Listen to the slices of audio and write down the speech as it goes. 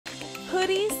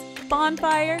Hoodies,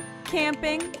 bonfire,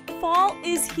 camping, fall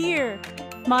is here.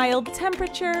 Mild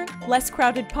temperature, less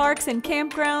crowded parks and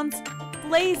campgrounds,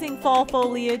 blazing fall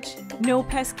foliage, no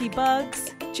pesky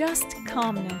bugs, just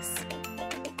calmness.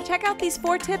 Check out these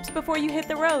 4 tips before you hit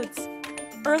the roads.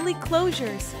 Early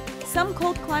closures. Some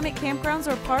cold climate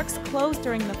campgrounds or parks close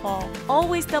during the fall.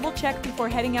 Always double check before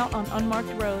heading out on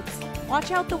unmarked roads.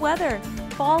 Watch out the weather.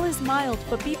 Fall is mild,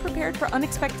 but be prepared for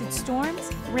unexpected storms,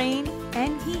 rain,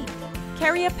 and heat.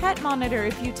 Carry a pet monitor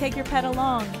if you take your pet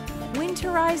along.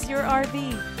 Winterize your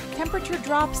RV. Temperature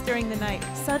drops during the night.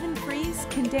 Sudden freeze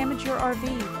can damage your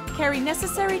RV. Carry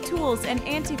necessary tools and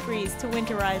antifreeze to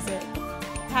winterize it.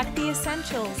 Pack the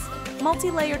essentials: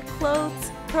 multi-layered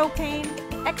clothes, propane,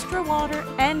 extra water,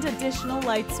 and additional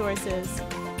light sources.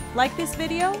 Like this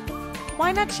video?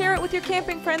 Why not share it with your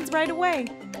camping friends right away?